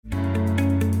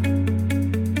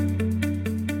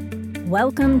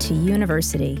Welcome to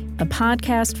University, a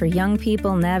podcast for young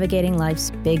people navigating life's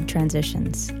big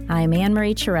transitions. I'm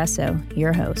Anne-Marie Cheresso,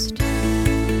 your host.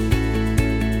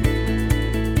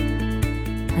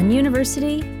 On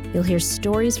University, you'll hear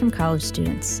stories from college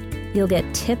students. You'll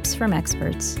get tips from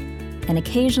experts. And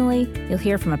occasionally, you'll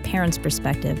hear from a parent's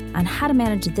perspective on how to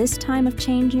manage this time of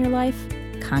change in your life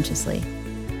consciously.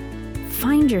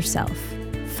 Find yourself,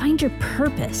 find your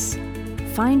purpose,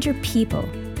 find your people,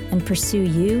 and pursue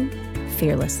you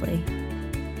fearlessly.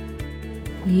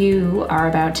 You are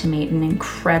about to meet an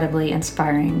incredibly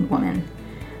inspiring woman.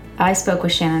 I spoke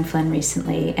with Shannon Flynn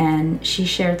recently, and she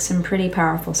shared some pretty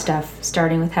powerful stuff,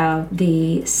 starting with how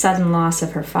the sudden loss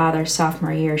of her father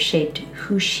sophomore year shaped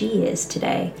who she is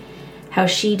today, how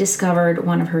she discovered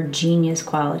one of her genius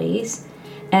qualities,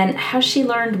 and how she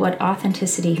learned what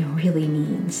authenticity really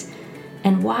means,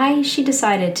 and why she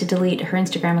decided to delete her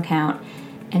Instagram account,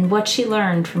 and what she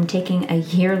learned from taking a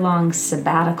year-long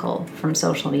sabbatical from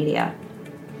social media.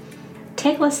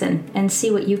 Take a listen and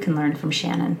see what you can learn from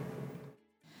Shannon.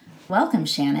 Welcome,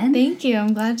 Shannon. Thank you.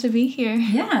 I'm glad to be here.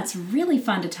 Yeah, it's really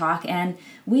fun to talk, and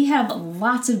we have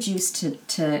lots of juice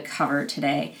to cover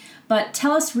today. But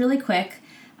tell us really quick,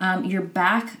 you're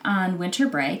back on winter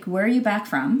break. Where are you back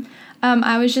from?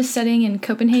 I was just studying in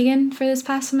Copenhagen for this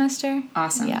past semester.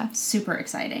 Awesome. Yeah. Super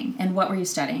exciting. And what were you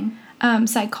studying?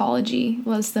 Psychology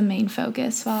was the main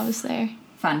focus while I was there.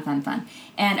 Fun.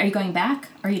 And are you going back?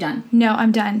 Or are you done? No,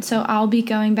 I'm done. So I'll be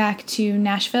going back to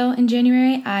Nashville in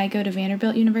January. I go to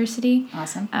Vanderbilt University.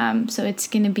 Awesome. So it's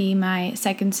going to be my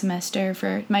second semester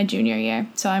for my junior year.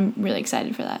 So I'm really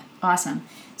excited for that. Awesome.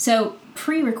 So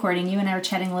pre-recording, you and I were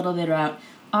chatting a little bit about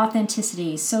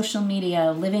authenticity, social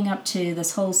media, living up to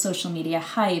this whole social media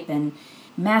hype, and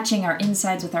matching our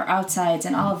insides with our outsides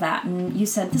and all of that. And you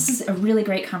said this is a really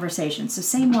great conversation. So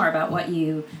say more about what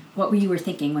you were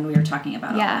thinking when we were talking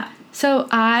about all that. So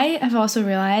I have also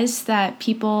realized that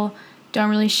people don't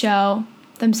really show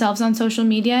themselves on social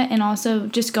media, and also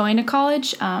just going to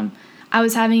college. I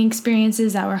was having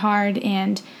experiences that were hard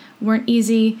and weren't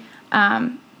easy.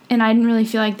 And I didn't really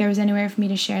feel like there was anywhere for me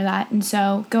to share that. And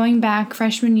so going back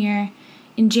freshman year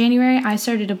in January, I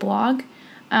started a blog.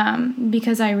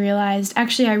 Because I realized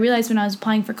when I was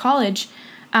applying for college,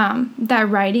 that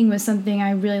writing was something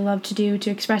I really loved to do, to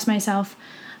express myself,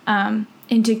 and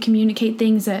to communicate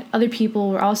things that other people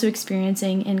were also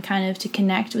experiencing, and kind of to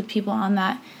connect with people on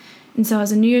that. And so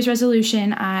as a New Year's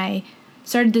resolution, I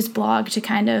started this blog to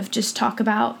kind of just talk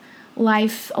about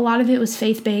life. A lot of it was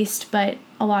faith-based, but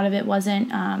a lot of it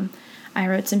wasn't. I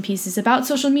wrote some pieces about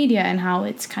social media and how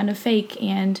it's kind of fake,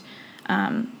 and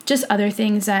just other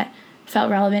things that felt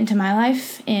relevant to my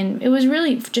life, and it was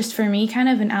really just for me kind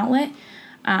of an outlet.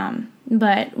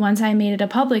 But once I made it a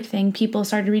public thing, people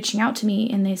started reaching out to me,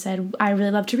 and they said, I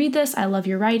really love to read this. I love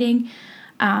your writing.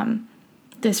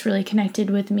 This really connected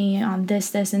with me on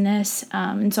this, and this.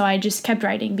 And so I just kept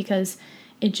writing because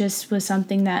it just was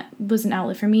something that was an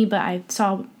outlet for me, but I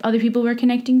saw other people were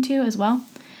connecting to as well.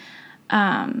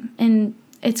 And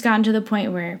it's gotten to the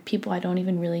point where people I don't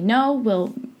even really know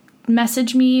will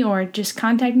message me or just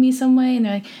contact me some way, and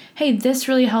they're like, hey, this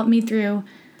really helped me through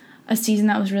a season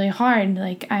that was really hard.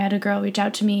 Like, I had a girl reach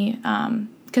out to me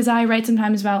because I write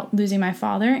sometimes about losing my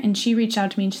father, and she reached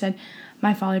out to me and she said,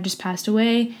 my father just passed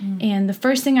away, and the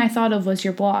first thing I thought of was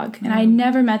your blog. And I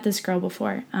never met this girl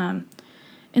before, and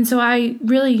so I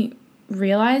really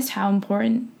realized how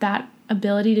important that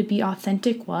ability to be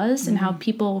authentic was, and how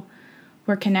people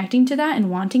were connecting to that and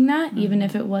wanting that, even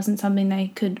if it wasn't something they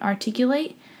could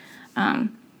articulate.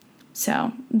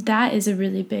 So that is a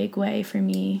really big way for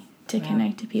me to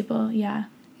connect to people. Yeah.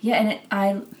 Yeah. And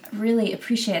I really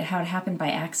appreciate how it happened by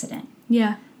accident.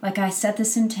 Yeah. Like, I set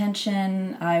this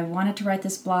intention. I wanted to write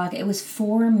this blog. It was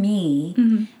for me.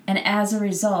 Mm-hmm. And as a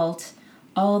result,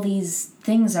 all these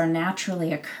things are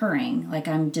naturally occurring. Like,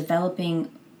 I'm developing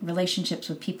relationships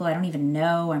with people I don't even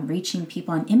know. I'm reaching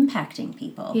people. I'm impacting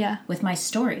people. Yeah. With my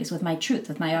stories, with my truth,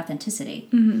 with my authenticity.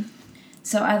 Mm-hmm.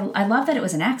 So I love that it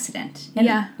was an accident. And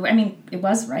yeah. I mean, it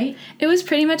was, right? It was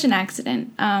pretty much an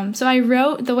accident. So I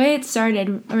wrote, the way it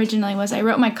started originally was I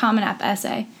wrote my Common App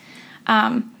essay.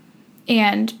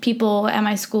 And people at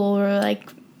my school were,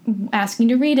 like, asking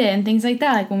to read it and things like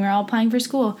that, like when we were all applying for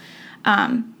school.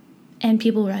 And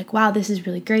people were like, wow, this is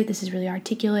really great. This is really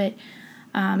articulate.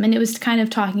 And it was kind of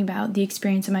talking about the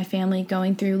experience of my family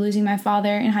going through losing my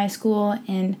father in high school,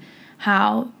 and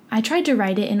how I tried to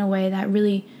write it in a way that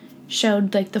really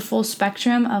showed, like, the full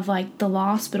spectrum of, like, the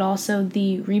loss, but also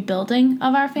the rebuilding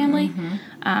of our family.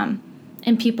 Mm-hmm.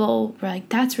 And people were like,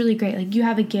 that's really great. Like, you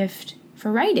have a gift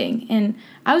for writing. And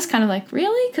I was kind of like,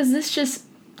 really? Because this just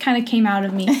kind of came out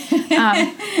of me.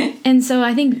 And so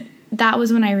I think that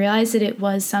was when I realized that it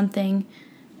was something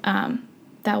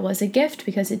that was a gift,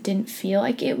 because it didn't feel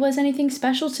like it was anything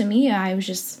special to me. I was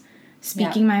just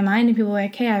speaking my mind, and people were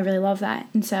like, hey, I really love that.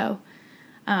 And so,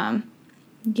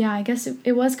 I guess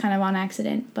it was kind of on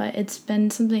accident, but it's been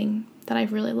something that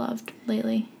I've really loved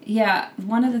lately. Yeah,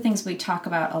 one of the things we talk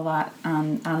about a lot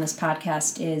on this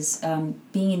podcast is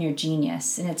being in your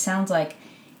genius. And it sounds like,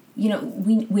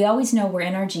 we always know we're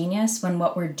in our genius when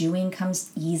what we're doing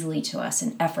comes easily to us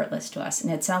and effortless to us.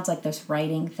 And it sounds like this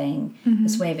writing thing,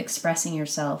 this way of expressing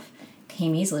yourself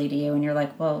came easily to you. And you're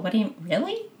like, well, what do you,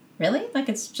 really? Like,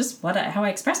 it's just how I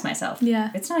express myself. Yeah.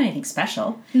 It's not anything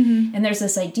special. And there's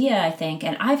this idea, I think,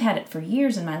 and I've had it for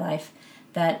years in my life,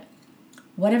 that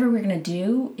whatever we're going to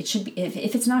do, it should be,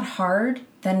 if it's not hard,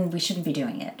 then we shouldn't be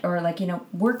doing it. Or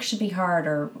work should be hard,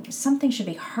 or something should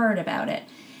be hard about it.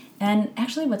 And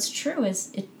actually what's true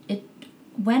is it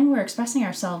when we're expressing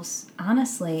ourselves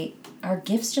honestly, our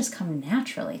gifts just come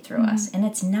naturally through us. And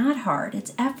it's not hard.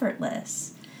 It's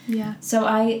effortless. Yeah. So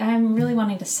I'm really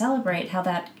wanting to celebrate how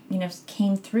that,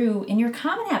 came through in your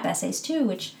Common App essays too,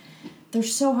 which they're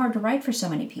so hard to write for so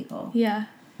many people. Yeah.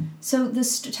 So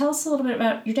tell us a little bit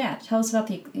about your dad. Tell us about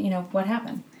what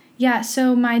happened. Yeah,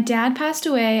 so my dad passed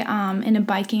away in a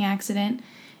biking accident.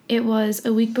 It was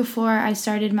a week before I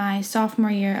started my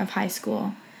sophomore year of high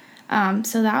school.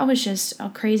 So that was just a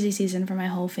crazy season for my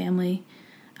whole family,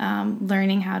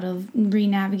 learning how to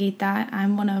re-navigate that.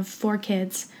 I'm one of 4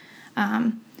 kids.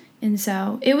 And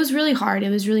so it was really hard.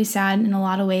 It was really sad in a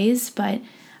lot of ways, but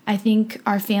I think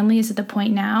our family is at the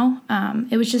point now.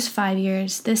 It was just 5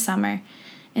 years this summer.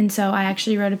 And so I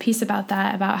actually wrote a piece about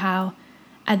that, about how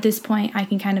at this point I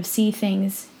can kind of see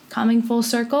things coming full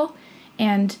circle.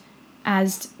 And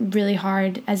as really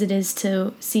hard as it is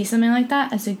to see something like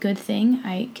that as a good thing,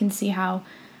 I can see how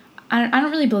I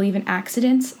don't really believe in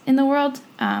accidents in the world.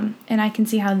 And I can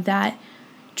see how that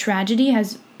tragedy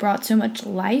has brought so much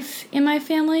life in my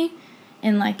family.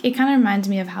 And it kind of reminds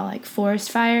me of how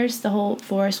forest fires, the whole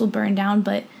forest will burn down,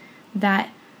 but that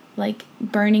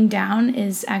burning down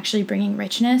is actually bringing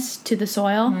richness to the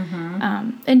soil.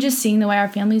 And just seeing the way our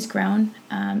family's grown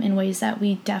in ways that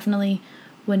we definitely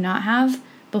would not have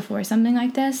before something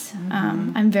like this.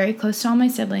 I'm very close to all my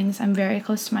siblings. I'm very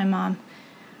close to my mom.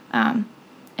 And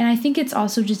I think it's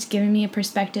also just given me a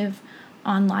perspective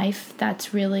on life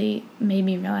that's really made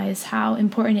me realize how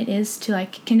important it is to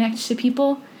connect to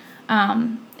people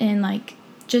and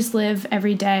just live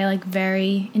every day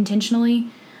very intentionally.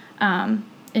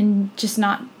 And just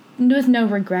not with no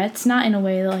regrets, not in a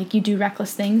way that you do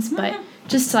reckless things, but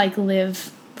just to live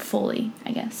fully,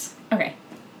 I guess. Okay.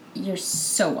 You're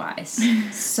so wise.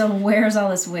 So where's all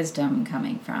this wisdom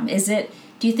coming from?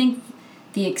 Do you think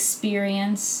the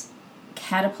experience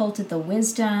catapulted the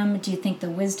wisdom? Do you think the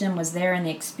wisdom was there and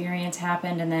the experience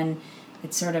happened and then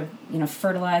it sort of,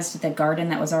 fertilized the garden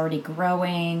that was already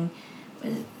growing?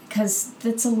 Because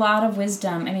that's a lot of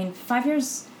wisdom. I mean, 5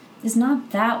 years is not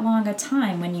that long a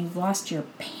time when you've lost your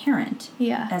parent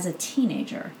as a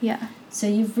teenager. Yeah. So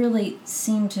you've really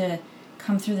seemed to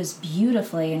come through this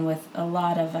beautifully and with a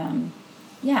lot of,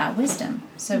 wisdom.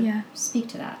 So speak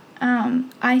to that.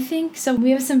 I think, so we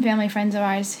have some family friends of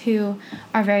ours who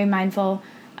are very mindful,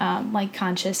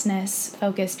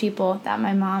 consciousness-focused people that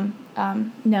my mom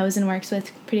knows and works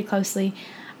with pretty closely.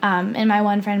 And my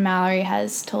one friend, Mallory,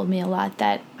 has told me a lot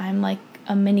that I'm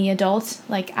a mini adult.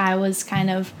 I was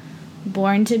kind of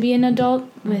born to be an adult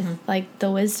with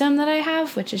the wisdom that I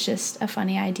have, which is just a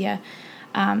funny idea.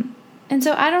 And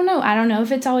so I don't know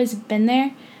if it's always been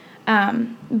there,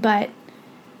 but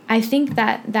I think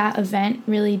that event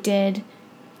really did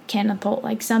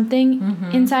catapult something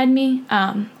inside me.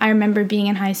 I remember being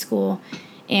in high school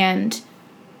and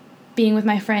being with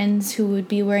my friends who would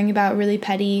be worrying about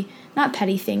really not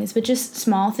petty things, but just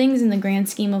small things in the grand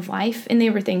scheme of life. And they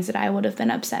were things that I would have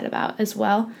been upset about as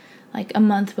well, a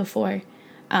month before.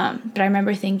 But I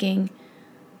remember thinking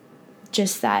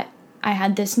just that I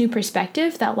had this new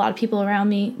perspective that a lot of people around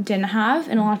me didn't have,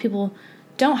 and a lot of people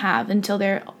don't have until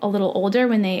they're a little older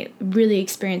when they really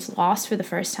experience loss for the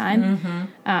first time.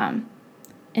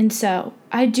 And so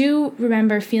I do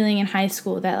remember feeling in high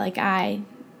school that I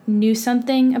knew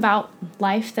something about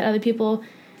life that other people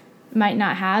might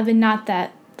not have, and not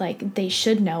that they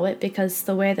should know it, because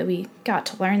the way that we got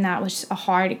to learn that was a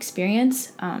hard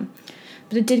experience.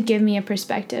 But it did give me a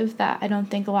perspective that I don't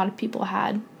think a lot of people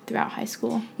had throughout high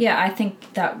school. Yeah, I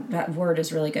think that word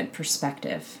is really good,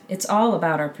 perspective. It's all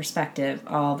about our perspective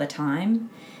all the time.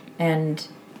 And,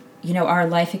 our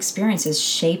life experiences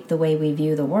shape the way we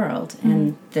view the world.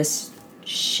 And this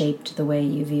shaped the way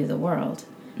you view the world.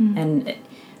 And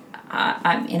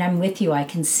I'm with you. I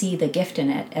can see the gift in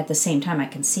it. At the same time, I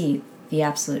can see the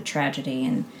absolute tragedy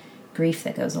and grief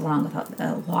that goes along with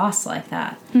a loss like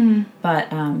that. Mm-hmm.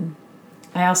 But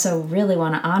I also really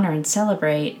want to honor and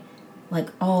celebrate like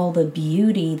all the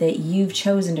beauty that you've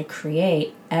chosen to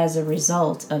create as a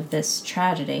result of this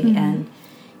tragedy. Mm-hmm. And,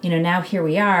 now here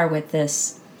we are with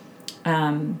this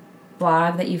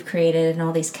blog that you've created and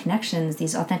all these connections,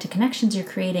 these authentic connections you're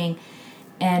creating,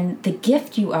 and the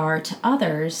gift you are to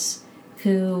others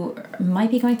who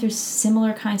might be going through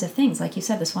similar kinds of things. Like you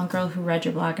said, this one girl who read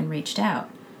your blog and reached out.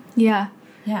 Yeah.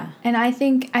 Yeah. And I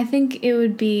think it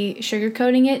would be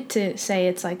sugarcoating it to say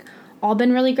it's like all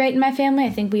been really great in my family. I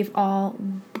think we've all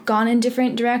gone in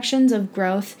different directions of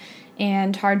growth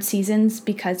and hard seasons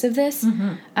because of this.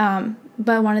 Mm-hmm.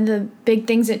 But one of the big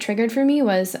things it triggered for me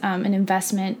was an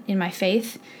investment in my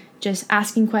faith, just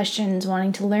asking questions,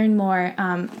 wanting to learn more.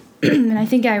 And I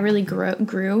think I really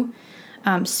grew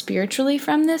spiritually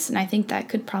from this. And I think that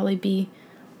could probably be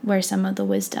where some of the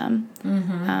wisdom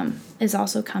is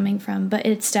also coming from. But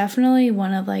it's definitely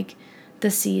one of like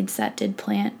the seeds that did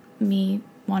plant me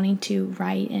wanting to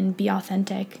write and be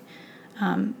authentic.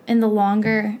 And the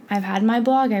longer I've had my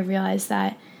blog, I realized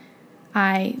that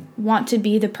I want to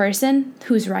be the person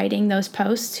who's writing those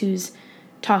posts, who's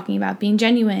talking about being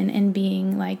genuine and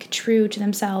being like true to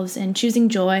themselves and choosing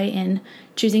joy and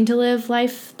choosing to live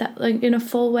life that like in a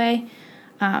full way.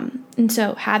 And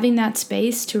so having that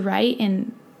space to write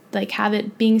and like have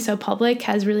it being so public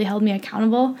has really held me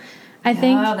accountable, I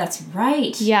think. Oh, that's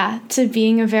right. Yeah, to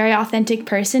being a very authentic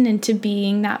person and to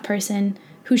being that person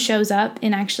who shows up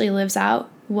and actually lives out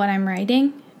what I'm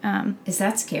writing. Is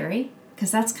that scary? Because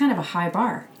that's kind of a high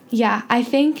bar. Yeah, I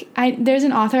think there's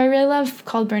an author I really love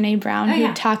called Brené Brown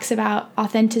who talks about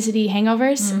authenticity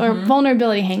hangovers or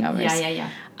vulnerability hangovers.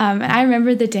 Yeah. And I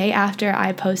remember the day after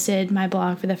I posted my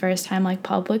blog for the first time, like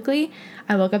publicly,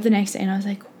 I woke up the next day and I was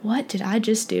like, what did I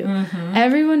just do? Mm-hmm.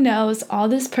 Everyone knows all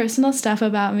this personal stuff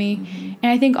about me. Mm-hmm.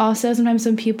 And I think also sometimes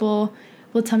when people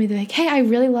will tell me, they're like, hey, I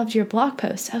really loved your blog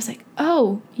post. I was like,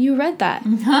 oh, you read that?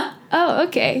 Uh-huh. Oh,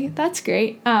 okay. That's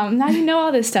great. Now you know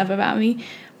all this stuff about me.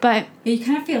 But you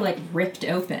kind of feel like ripped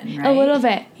open, right? A little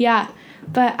bit, yeah.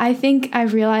 But I think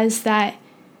I've realized that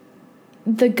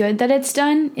the good that it's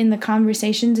done in the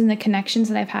conversations and the connections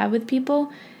that I've had with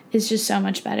people is just so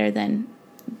much better than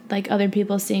like other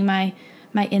people seeing my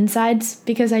insides,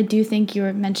 because I do think you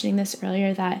were mentioning this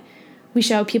earlier that we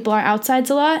show people our outsides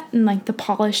a lot and like the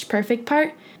polished perfect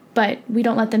part, but we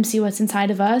don't let them see what's inside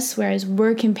of us, whereas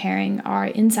we're comparing our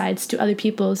insides to other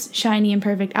people's shiny and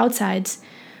perfect outsides.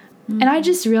 Mm-hmm. And I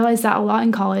just realized that a lot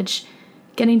in college,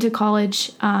 getting to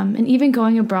college, and even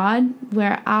going abroad,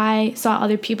 where I saw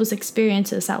other people's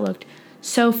experiences that looked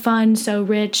so fun, so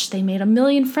rich. They made 1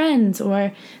 million friends,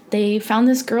 or they found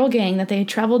this girl gang that they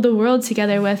traveled the world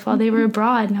together with while they were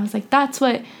abroad. And I was like, that's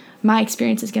what my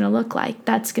experience is going to look like.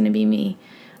 That's going to be me.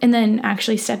 And then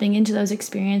actually stepping into those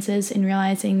experiences and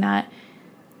realizing that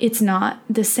it's not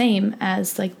the same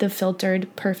as like the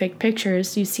filtered perfect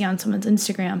pictures you see on someone's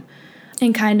Instagram,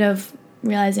 and kind of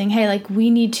realizing, hey, like we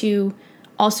need to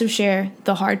also share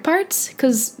the hard parts,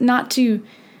 because not to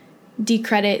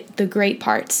decredit the great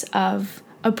parts of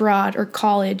abroad or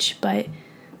college, but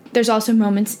there's also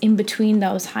moments in between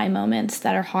those high moments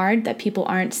that are hard that people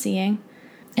aren't seeing.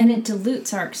 And it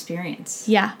dilutes our experience.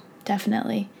 Yeah,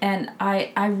 definitely. And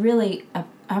I really,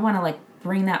 I want to like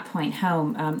bring that point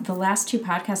home. The last 2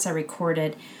 podcasts I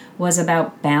recorded was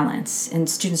about balance and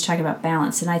students talking about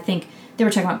balance. And I think they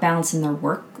were talking about balance in their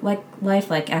work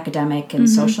life, like academic and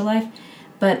social life.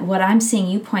 But what I'm seeing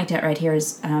you point at right here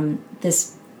is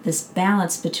this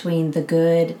balance between the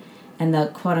good and the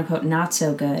quote-unquote not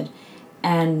so good,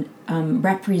 and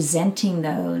representing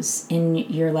those in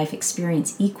your life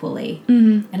experience equally,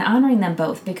 and honoring them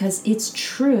both, because it's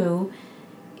true,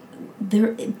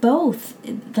 they're both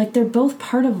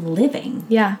part of living.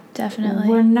 Yeah, definitely.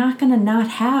 We're not going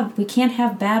to we can't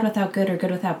have bad without good or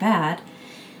good without bad.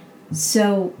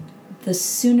 So the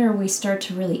sooner we start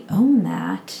to really own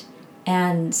that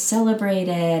and celebrate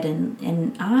it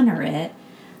and honor it,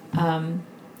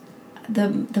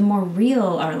 the more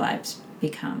real our lives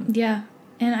become. Yeah.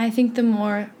 And I think the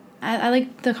more, I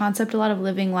like the concept a lot of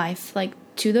living life like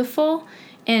to the full,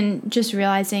 and just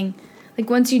realizing like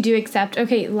once you do accept,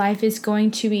 okay, life is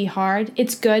going to be hard.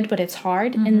 It's good, but it's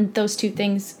hard. And those two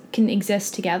things can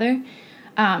exist together.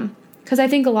 Because I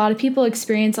think a lot of people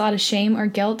experience a lot of shame or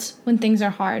guilt when things are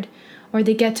hard, or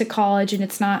they get to college and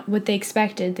it's not what they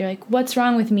expected. They're like, what's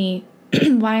wrong with me?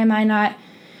 Why am I not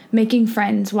making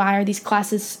friends? Why are these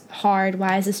classes hard?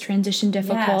 Why is this transition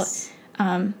difficult? Yes.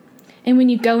 And when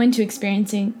you go into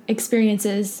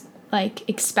experiences like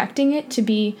expecting it to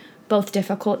be both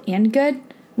difficult and good.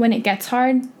 When it gets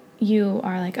hard, you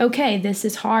are like, okay, this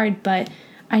is hard, but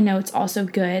I know it's also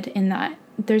good in that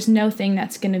there's no thing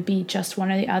that's going to be just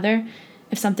one or the other.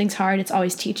 If something's hard, it's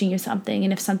always teaching you something.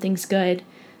 And if something's good,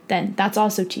 then that's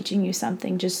also teaching you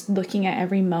something. Just looking at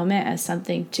every moment as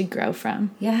something to grow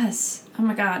from. Yes. Oh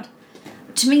my God.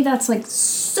 To me, that's like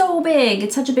so big.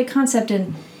 It's such a big concept.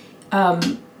 And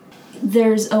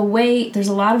there's a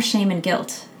lot of shame and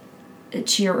guilt,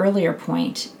 to your earlier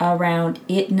point, around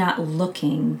it not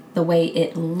looking the way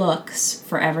it looks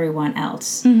for everyone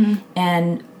else. Mm-hmm.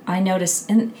 And I notice,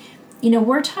 and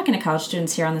we're talking to college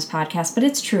students here on this podcast, but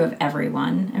it's true of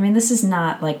everyone. I mean, this is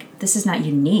not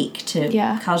unique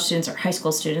to college students or high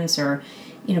school students or,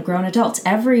 grown adults.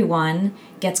 Everyone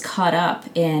gets caught up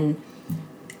in,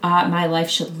 my life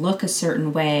should look a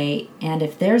certain way, and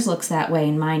if theirs looks that way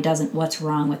and mine doesn't, what's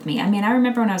wrong with me? I mean, I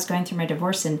remember when I was going through my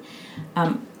divorce, and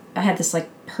I had this like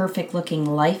perfect looking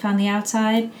life on the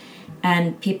outside,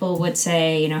 and people would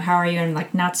say, how are you? And I'm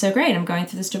like, not so great. I'm going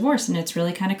through this divorce and it's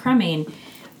really kind of crummy. And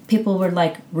people were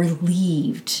like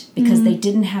relieved because they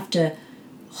didn't have to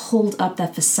hold up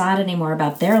that facade anymore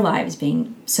about their lives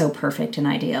being so perfect and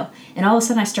ideal. And all of a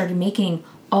sudden I started making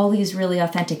all these really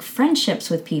authentic friendships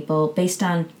with people based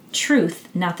on truth,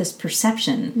 not this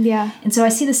perception. Yeah. And so I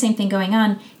see the same thing going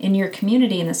on in your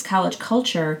community, in this college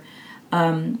culture.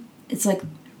 It's like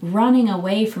running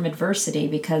away from adversity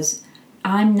because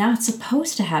it's not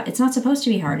supposed to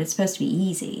be hard. It's supposed to be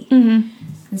easy. Mm-hmm.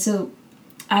 And so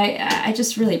I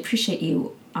just really appreciate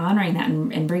you honoring that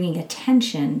and bringing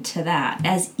attention to that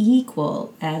as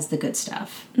equal as the good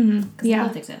stuff. Mm-hmm. Yeah.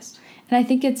 Both exist. And I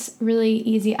think it's really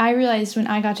easy. I realized when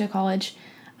I got to college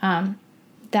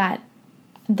that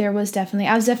I was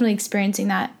definitely experiencing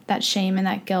that shame and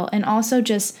that guilt, and also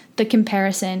just the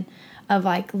comparison of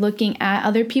like looking at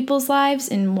other people's lives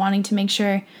and wanting to make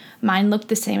sure mine looked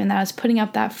the same, and that I was putting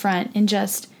up that front, and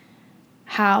just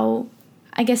how,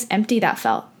 I guess, empty that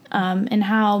felt, and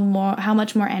how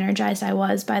much more energized I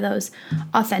was by those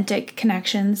authentic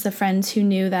connections, the friends who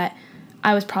knew that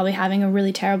I was probably having a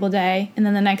really terrible day, and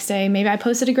then the next day maybe I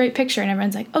posted a great picture and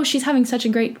everyone's like, oh, she's having such a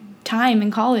great time in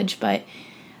college, but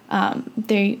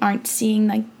they aren't seeing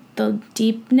like the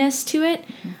deepness to it.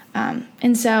 Mm-hmm.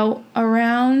 And so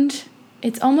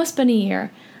it's almost been a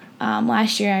year.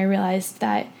 Last year I realized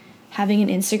that having an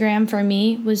Instagram for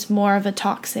me was more of a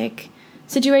toxic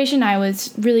situation. I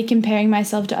was really comparing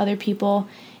myself to other people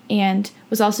and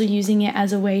was also using it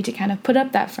as a way to kind of put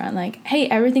up that front, like, hey,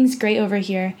 everything's great over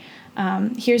here.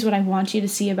 Here's what I want you to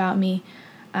see about me.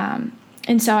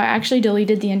 And so I actually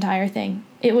deleted the entire thing.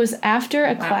 It was after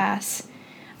a class.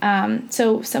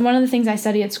 So one of the things I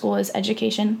study at school is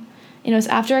education. And it was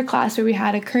after a class where we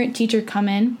had a current teacher come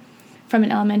in from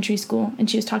an elementary school, and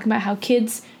she was talking about how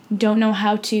kids don't know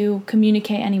how to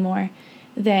communicate anymore.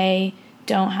 They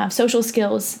don't have social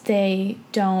skills. They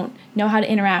don't know how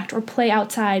to interact or play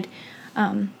outside.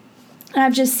 And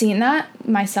I've just seen that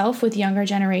myself with younger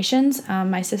generations.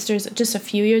 My sister's just a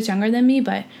few years younger than me,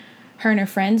 but her and her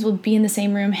friends will be in the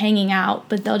same room hanging out,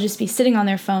 but they'll just be sitting on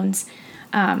their phones.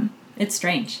 It's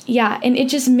strange. Yeah, and it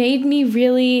just made me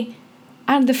really...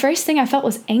 the first thing I felt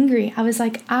was angry. I was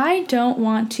like, I don't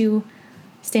want to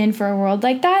stand for a world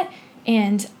like that,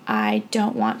 and I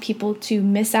don't want people to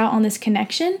miss out on this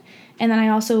connection. And then I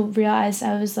also realized,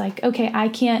 I was like, okay, I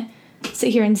can't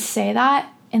sit here and say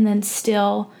that and then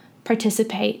still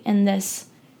participate in this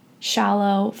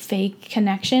shallow, fake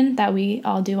connection that we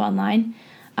all do online.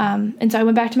 And so I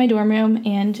went back to my dorm room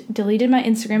and deleted my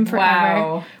Instagram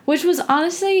forever, which was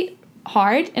honestly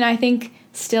hard. And I think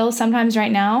still sometimes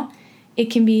right now, it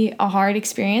can be a hard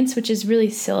experience, which is really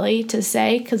silly to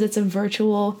say because it's a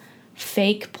virtual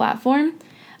fake platform.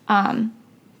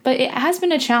 But it has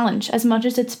been a challenge as much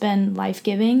as it's been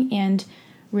life-giving and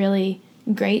really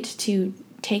great to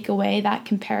take away that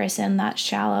comparison, that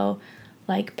shallow,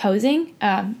 like, posing.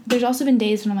 There's also been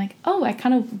days when I'm like, oh, I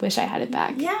kind of wish I had it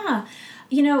back. Yeah.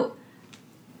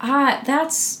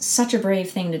 That's such a brave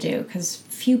thing to do because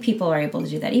few people are able to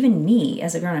do that. Even me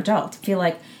as a grown adult feel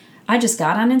like I just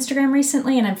got on Instagram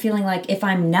recently and I'm feeling like if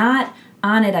I'm not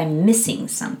on it, I'm missing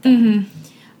something.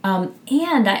 Mm-hmm.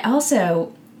 And I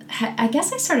also, I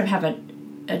guess I sort of have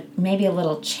maybe a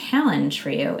little challenge for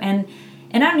you. And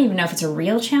I don't even know if it's a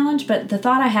real challenge, but the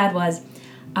thought I had was,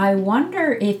 I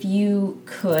wonder if you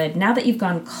could, now that you've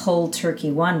gone cold turkey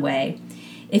one way,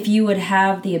 if you would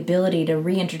have the ability to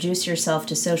reintroduce yourself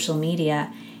to social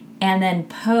media and then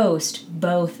post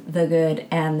both the good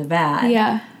and the bad.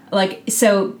 Yeah. Like,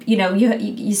 so,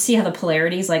 you see how the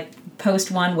polarities, like,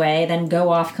 post one way, then go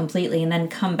off completely, and then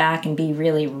come back and be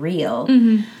really real.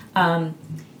 Mm-hmm.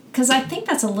 because I think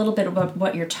that's a little bit about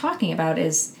what you're talking about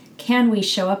is, can we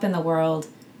show up in the world,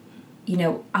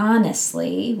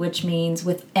 honestly, which means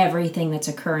with everything that's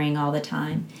occurring all the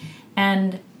time.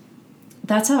 And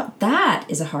that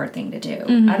is a hard thing to do.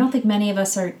 Mm-hmm. I don't think many of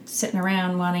us are sitting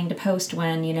around wanting to post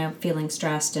when, feeling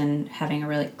stressed and having a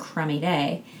really crummy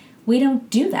day. We don't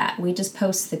do that. We just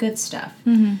post the good stuff.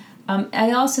 Mm-hmm.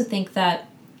 I also think that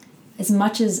as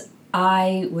much as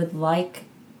I would like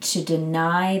to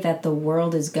deny that the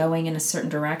world is going in a certain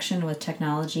direction with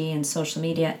technology and social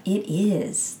media, it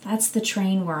is. That's the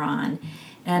train we're on.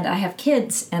 And I have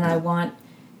kids, and I want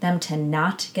them to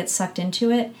not get sucked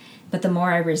into it. But the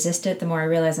more I resist it, the more I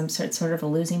realize I'm sort of a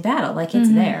losing battle. Like, it's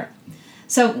there.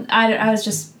 So I was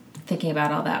just thinking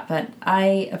about all that. But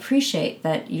I appreciate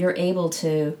that you're able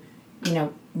to,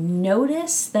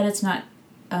 notice that it's not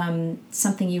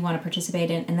something you want to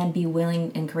participate in, and then be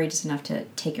willing and courageous enough to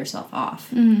take yourself off.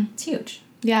 Mm-hmm. It's huge.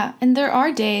 Yeah, and there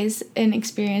are days and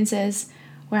experiences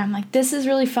where I'm like, this is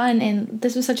really fun, and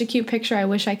this was such a cute picture. I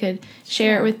wish I could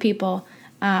share it with people.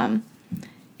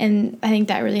 And I think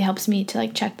that really helps me to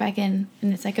check back in.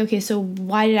 And it's like, okay, so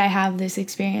why did I have this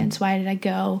experience? Why did I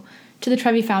go to the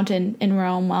Trevi Fountain in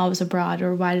Rome while I was abroad?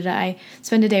 Or why did I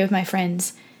spend a day with my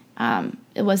friends?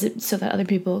 Was it so that other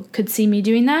people could see me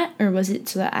doing that? Or was it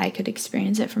so that I could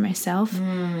experience it for myself?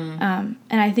 And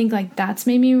I think that's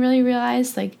made me really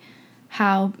realize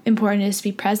how important it is to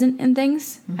be present in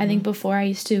things. Mm-hmm. I think before I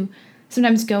used to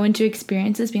sometimes go into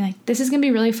experiences being like, this is going to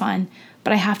be really fun,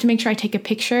 but I have to make sure I take a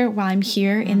picture while I'm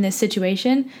here in this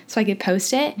situation so I could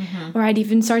post it. Mm-hmm. Or I'd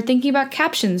even start thinking about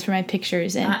captions for my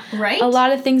pictures. And a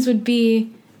lot of things would be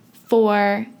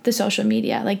for the social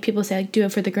media. People say, do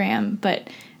it for the gram. But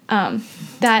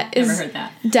that is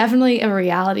definitely a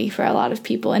reality for a lot of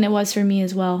people. And it was for me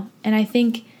as well. And I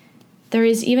think there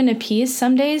is even a piece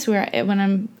some days where when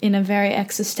I'm in a very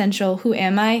existential, who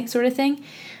am I sort of thing,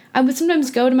 I would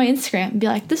sometimes go to my Instagram and be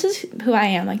like, this is who I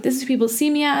am. This is who people see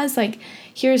me as.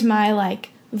 Here's my,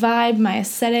 vibe, my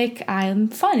aesthetic. I'm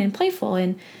fun and playful.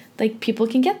 And, people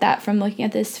can get that from looking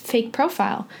at this fake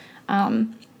profile.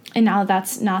 And now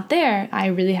that's not there, I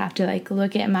really have to,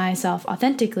 look at myself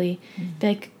authentically. Mm-hmm. Be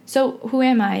like, so who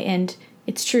am I? And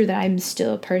it's true that I'm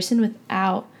still a person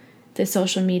without the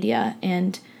social media.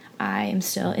 And I am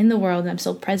still in the world, and I'm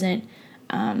still present.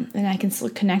 And I can still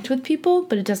connect with people,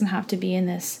 but it doesn't have to be in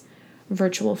this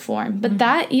virtual form. But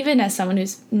that, even as someone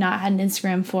who's not had an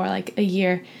Instagram for a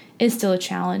year, is still a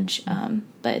challenge.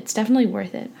 But it's definitely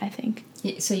worth it, I think.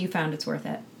 So you found it's worth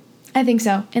it? I think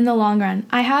so, in the long run.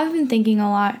 I have been thinking a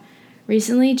lot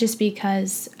recently just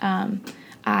because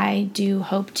I do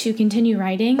hope to continue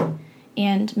writing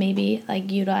and maybe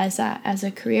utilize that as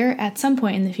a career at some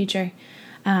point in the future.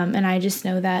 And I just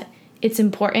know that it's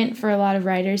important for a lot of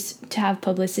writers to have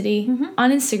publicity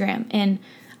on Instagram. And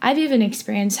I've even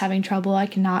experienced having trouble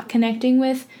not connecting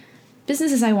with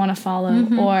businesses I want to follow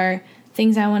or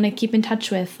things I want to keep in touch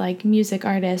with, like music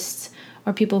artists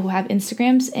or people who have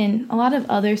Instagrams. And a lot of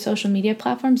other social media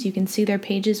platforms, you can see their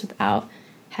pages without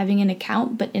having an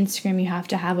account, but Instagram, you have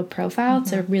to have a profile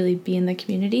to really be in the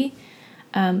community.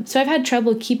 So I've had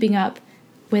trouble keeping up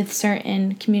with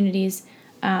certain communities,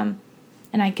 and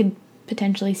I could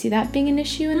potentially see that being an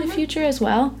issue in the future as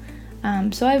well.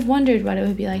 So I've wondered what it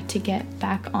would be like to get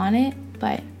back on it,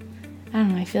 but I don't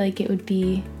know, I feel like it would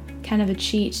be kind of a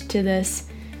cheat to this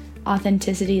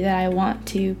authenticity that I want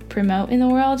to promote in the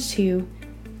world to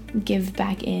give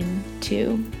back in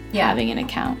to having an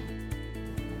account.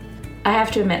 I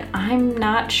have to admit, I'm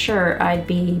not sure I'd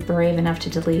be brave enough to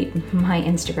delete my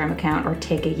Instagram account or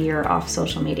take a year off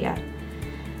social media.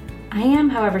 I am,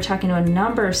 however, talking to a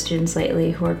number of students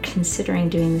lately who are considering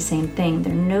doing the same thing.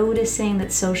 They're noticing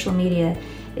that social media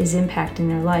is impacting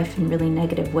their life in really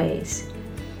negative ways.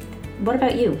 What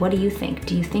about you? What do you think?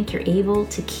 Do you think you're able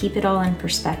to keep it all in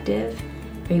perspective?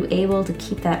 Are you able to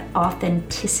keep that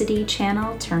authenticity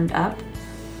channel turned up?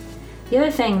 The other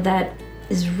thing that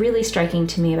is really striking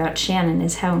to me about Shannon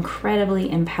is how incredibly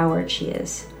empowered she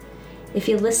is. If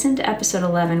you listen to episode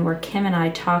 11 where Kim and I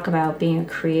talk about being a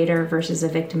creator versus a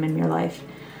victim in your life,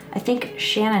 I think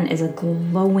Shannon is a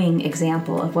glowing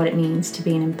example of what it means to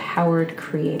be an empowered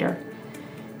creator.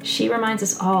 She reminds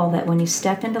us all that when you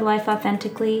step into life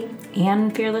authentically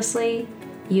and fearlessly,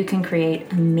 you can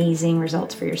create amazing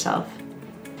results for yourself.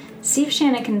 See if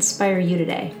Shannon can inspire you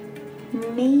today.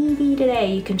 Maybe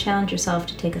today you can challenge yourself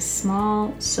to take a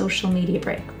small social media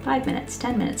break. 5 minutes,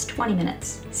 10 minutes, 20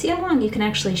 minutes. See how long you can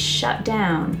actually shut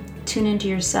down, tune into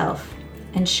yourself,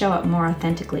 and show up more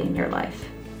authentically in your life.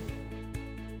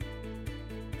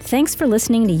 Thanks for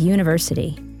listening to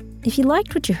University. If you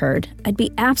liked what you heard, I'd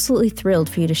be absolutely thrilled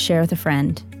for you to share with a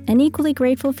friend. and equally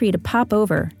grateful for you to pop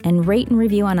over and rate and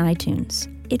review on iTunes.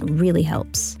 It really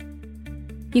helps.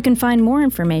 You can find more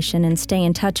information and stay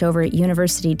in touch over at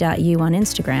university.u on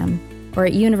Instagram or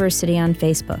at University on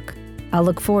Facebook. I'll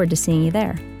look forward to seeing you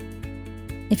there.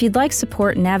 If you'd like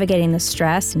support navigating the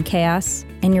stress and chaos,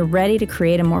 and you're ready to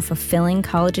create a more fulfilling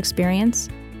college experience,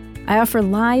 I offer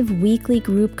live weekly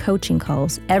group coaching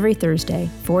calls every Thursday,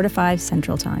 4 to 5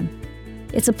 Central Time.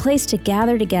 It's a place to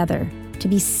gather together, to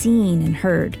be seen and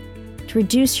heard, to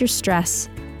reduce your stress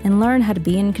and learn how to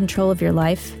be in control of your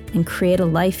life and create a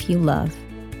life you love.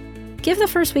 Give the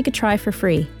first week a try for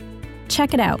free.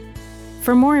 Check it out.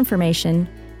 For more information,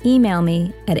 email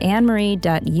me at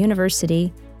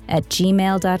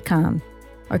annemarie.university@gmail.com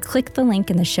or click the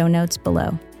link in the show notes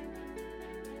below.